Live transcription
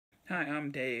Hi,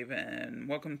 I'm Dave, and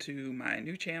welcome to my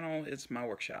new channel. It's my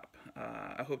workshop.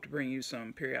 I hope to bring you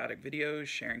some periodic videos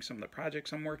sharing some of the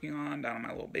projects I'm working on down in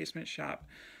my little basement shop.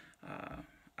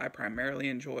 I primarily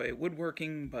enjoy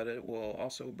woodworking, but it will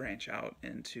also branch out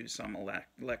into some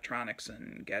electronics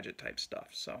and gadget type stuff.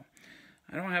 So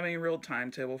I don't have any real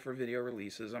timetable for video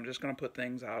releases. I'm just going to put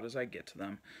things out as I get to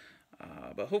them.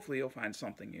 But hopefully you'll find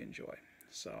something you enjoy.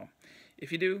 So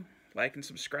if you do, like and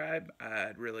subscribe.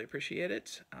 I'd really appreciate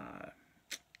it.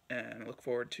 And look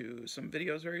forward to some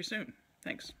videos very soon.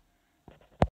 Thanks.